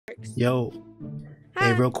Yo,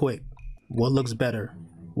 hey, real quick. What looks better?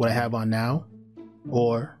 What I have on now?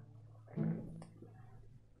 Or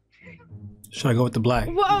should I go with the black?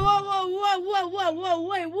 Whoa,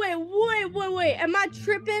 wait. Am I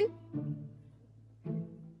tripping?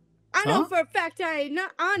 I know for a fact I ain't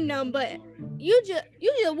not on them, but you just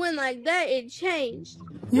went like that, it changed.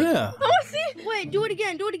 Yeah. Oh, see? Wait, do it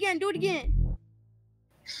again. Bro, you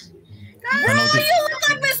look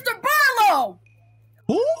like Mr. Barlow!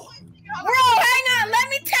 Who? Bro, hang on. Let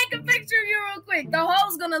me take a picture of you real quick. The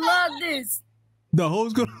hoe's gonna love this. The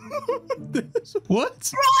hoe's gonna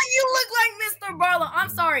What? Bro, you look like Mr. Barlow. I'm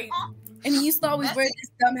sorry. And he used to always wear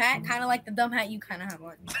this dumb hat, kind of like the dumb hat you kind of have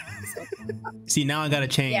on. So. See, now I gotta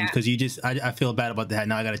change because you just, I feel bad about the hat.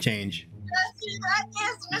 Now I gotta change. See, that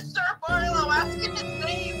is Mr. Barlow asking his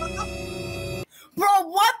name. What the Bro,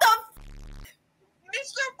 what the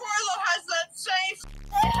Mr. Barlow has that same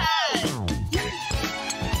hat.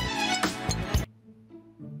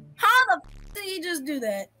 How the did he just do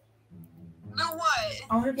that? No,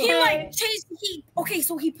 what? He like changed. Okay,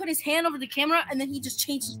 so he put his hand over the camera and then he just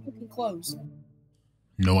changed his fucking clothes.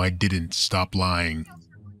 No, I didn't. Stop lying.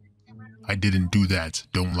 I didn't do that.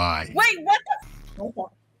 Don't lie. Wait, what the?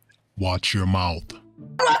 Watch your mouth.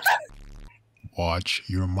 Watch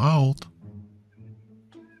your mouth.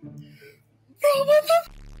 Bro, what the?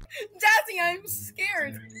 Jazzy, I'm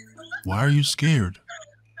scared. Why are you scared?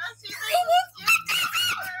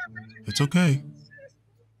 It's okay.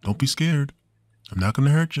 Don't be scared. I'm not gonna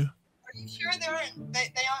hurt you. Are you sure they aren't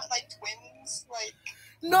like twins? Like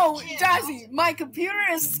No, Jazzy, my computer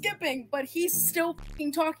is skipping, but he's still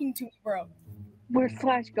fucking talking to me, bro. Where'd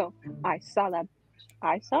Flash go? I saw that.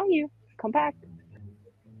 I saw you. Come back.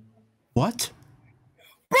 What?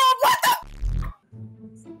 Bro, what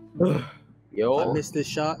the? Yo. I missed this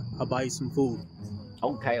shot. I'll buy you some food.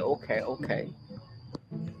 Okay.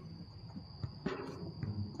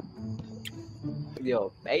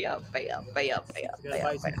 Yo, pay up. Gotta buy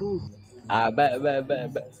you some food. I bet. So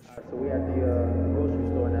we at the grocery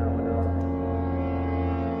store now,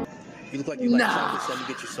 and you look like you like chocolate, so let me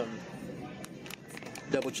get you some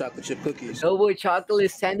double chocolate chip cookies. Double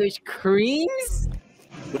chocolate sandwich creams?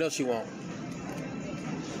 What else you want?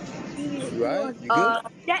 You right? You good?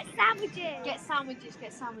 Get sandwiches.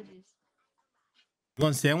 You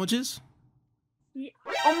want sandwiches?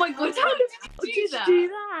 Oh my god, how did you do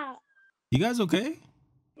that? You guys okay?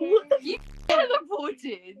 You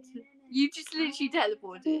teleported. You just literally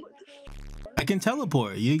teleported. I can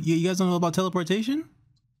teleport. You guys don't know about teleportation?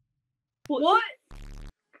 What?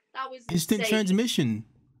 That was Instant insane. transmission.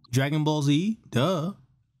 Dragon Ball Z. Duh.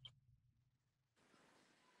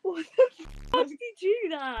 What the fuck did you do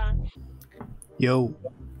that? Yo.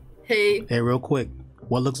 Hey. Hey, real quick.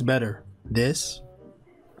 What looks better? This?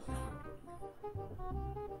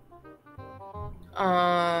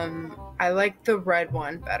 I like the red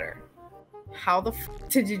one better. How the f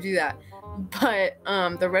did you do that? But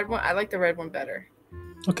the red one, I like the red one better.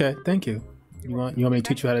 Okay, thank you. You want me to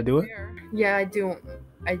teach you how to do it? Yeah, I do.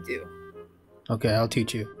 Okay, I'll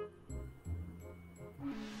teach you.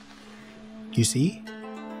 You see?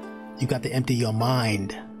 You got to empty your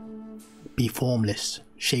mind. Be formless,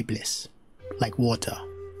 shapeless, like water.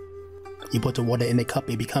 You put the water in the cup,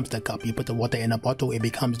 it becomes the cup. You put the water in a bottle, it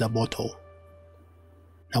becomes the bottle.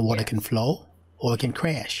 Now water can flow or it can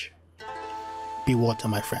crash. Be water,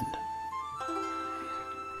 my friend.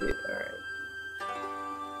 Alright.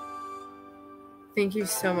 Thank you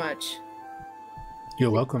so much.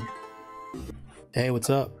 You're welcome. Hey, what's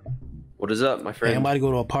up? What is up, my Hey, friend? I'm about to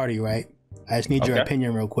go to a party, right? I just need your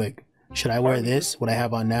opinion real quick. Should I wear this, what I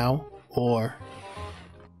have on now, or...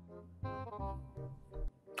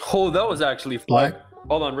 Oh, that was actually black?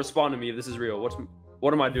 Hold on, respond to me if this is real.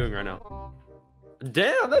 What am I doing right now?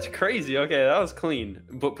 Damn, that's crazy. Okay, that was clean.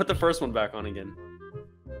 But put the first one back on again,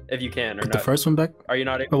 if you can. Or Put not. the first one back? Are you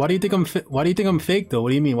not? But why do you think I'm? Why do you think I'm fake though? What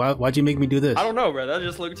do you mean? Why'd you make me do this? I don't know, bro. That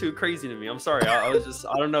just looked too crazy to me. I'm sorry. I was just.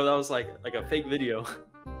 I don't know. That was like a fake video.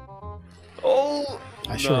 Oh.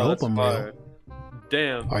 I sure hope I'm real.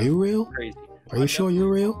 Damn. Are you real? Crazy. Are you sure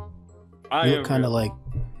you're real? I You am look kind of real. like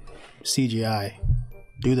CGI.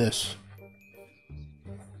 Do this.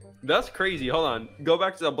 That's crazy. Hold on. Go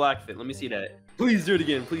back to the black fit. Let me see that. Please do it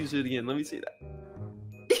again. Please do it again. Let me see that.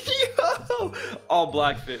 Yo! All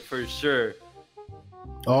black fit for sure.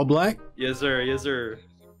 All black? Yes, sir. Yes, sir.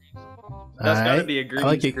 That's gotta be a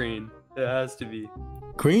green screen. It has to be.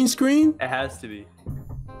 Green screen? It has to be.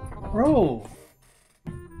 Bro.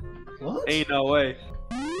 What? Ain't no way.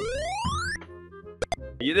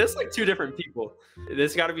 Yeah, there's like two different people.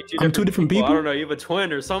 There's gotta be two different people. I don't know. You have a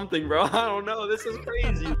twin or something, bro. I don't know. This is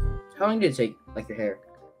crazy. How long did it take, like, your hair?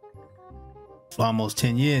 For almost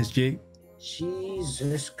 10 years, Jake.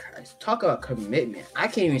 Jesus Christ. Talk about commitment. I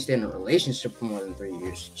can't even stay in a relationship for more than 3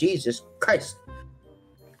 years. Jesus Christ.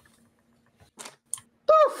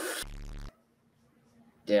 Oof.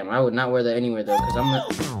 Damn, I would not wear that anywhere though, because I'm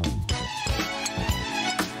not.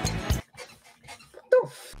 What the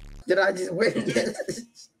f did I just wear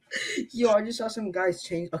this? Yo, I just saw some guys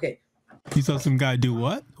change. Okay. You saw some guy do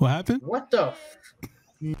what? What happened? What the f?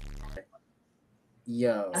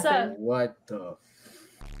 Yo, So- what the f?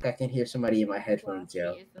 I can hear somebody in my headphones,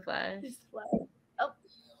 yo.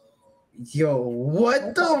 Yo,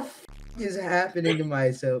 what the f is happening to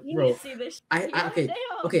myself, bro?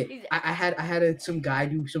 Okay. I had some guy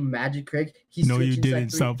do some magic trick. He No, you switches, didn't.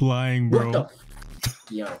 like, Stop lying, bro. What the f?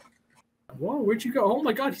 Yo. Whoa, where'd you go? Oh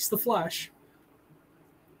my god, he's the Flash.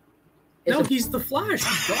 It's No, a- he's the Flash.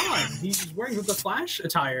 He's gone. He's wearing the Flash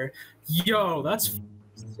attire. Yo, that's.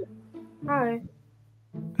 Hi,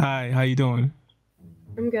 Hi, how you doing?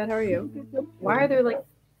 I'm good. How are you? Why are there like?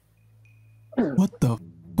 What the f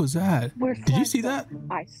was that? Did you see that?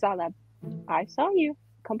 I saw that. I saw you.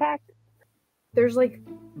 Come back. There's like.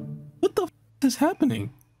 What the f is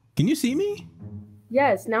happening? Can you see me?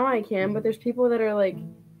 Yes, now I can, but there's people that are like.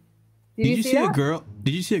 Did you see a that? girl?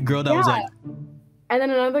 Did you see a girl that was like, And then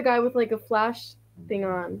another guy with like a flash thing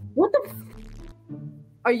on. What the?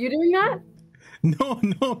 Are you doing that? no,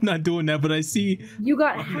 I'm not doing that, but I see. You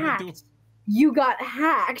got I'm not hacked. You got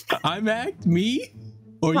hacked. I'm hacked? Me?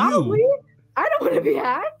 Or Probably. you? I don't want to be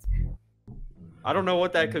hacked. I don't know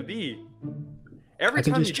what that could be. Every I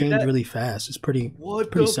can time just you do change that, really fast. It's pretty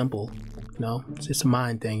simple. You know, it's just a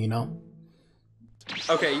mind thing, you know?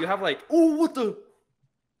 okay, you have like, oh, what the?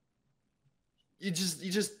 You just like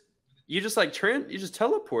you just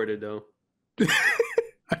teleported though.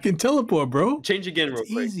 I can teleport, bro. Change again real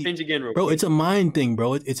quick. easy. Change again real Bro, quick. it's a mind thing,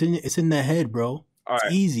 bro. It's in the head, bro. All it's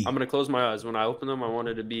right, easy. I'm gonna close my eyes. When I open them, I want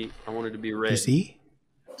it to be red. You see?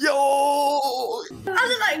 Yo! How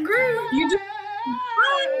did that groove? You do.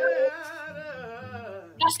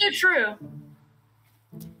 That's not true.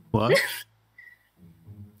 What?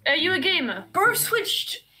 Are you a gamer? Bro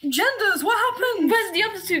switched genders. What happened? Where's the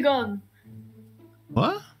other two gone?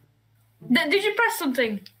 What? Did you press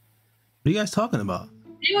something? What are you guys talking about?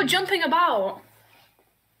 You were jumping about.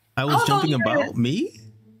 I was jumping about? Me?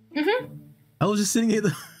 Mm-hmm. I was just sitting here.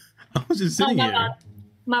 I was just sitting my here. bad.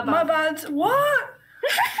 My bad. My bad. What?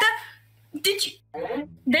 Did you?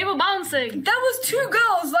 They were bouncing. That was two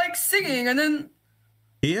girls like singing, and then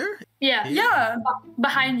Here? Yeah. yeah,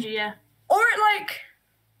 Behind you, yeah. or like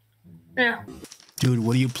Yeah. Dude,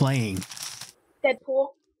 what are you playing? Deadpool.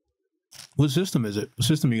 What system is it? What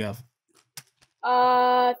system you have?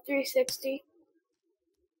 360.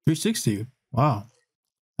 360. Wow.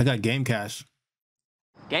 I got Gamecast.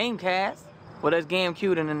 Gamecast? Well, there's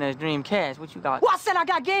GameCube and then there's Dreamcast. What you got? Well, I said I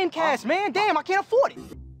got Gamecast, man. Damn, I can't afford it.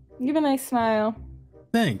 Give a nice smile.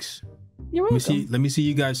 Thanks. You're Let welcome. me see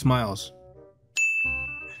you guys' smiles.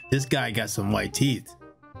 This guy got some white teeth.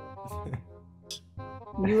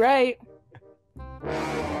 You're right.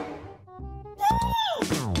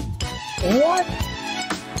 What?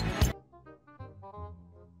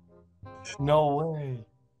 No way.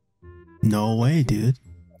 No way, dude.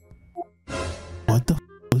 What the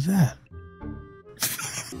was that?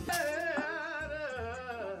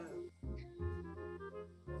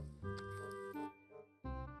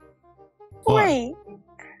 Wait.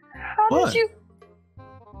 How What? did you?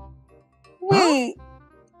 Wait.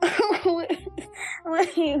 wait.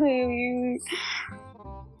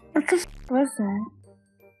 What the was that?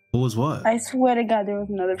 What was what? I swear to God, there was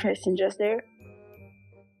another person just there.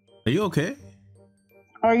 Are you okay?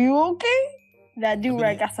 Are you okay? That dude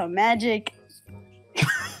right got some magic.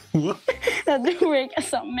 What? That dude right got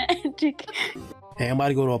some magic. Hey, I'm about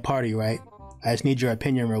to go to a party, right? I just need your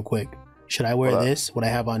opinion real quick. Should I wear this, what I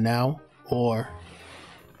have on now, or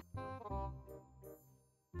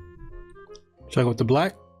should I go with the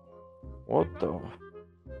black? What the?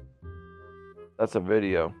 That's a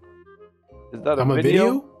video. Is that I'm a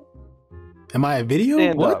video? Am I a video?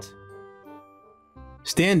 Stand what? up.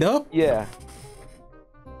 Stand up? Yeah.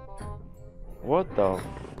 What the?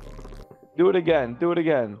 Do it again. Do it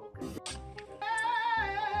again.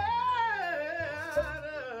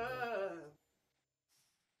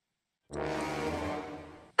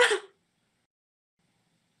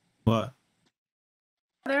 What?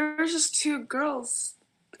 There were just two girls,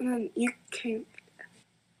 and then you came.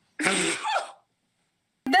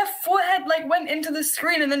 their forehead like went into the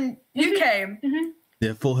screen, and then you came.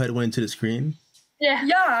 Their forehead went into the screen? Yeah.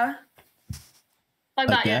 Yeah. Like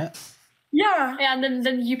that, yeah. Yeah. Yeah, and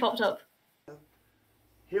then you popped up.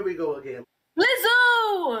 Here we go again.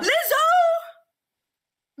 Lizzo! Lizzo!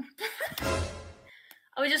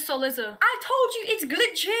 we just saw Lizzo. I told you it's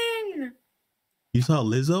glitching. You saw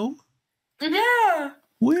Lizzo? Yeah.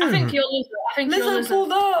 Where? I think you're Lizzo. I think you're Lizzo Lizzo.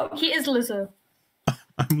 pulled up. He is Lizzo.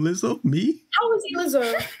 I'm Lizzo? Me? How is he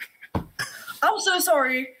Lizzo? I'm so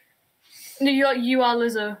sorry. No, you are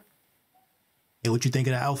Lizzo. Hey, what you think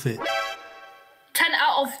of the outfit? 10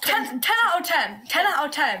 out of 10. 10 out of 10. 10 out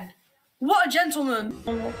of 10. What a gentleman.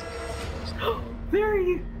 There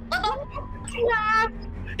you. Flash!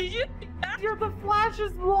 You're the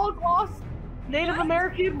Flash's long lost Native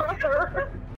American brother.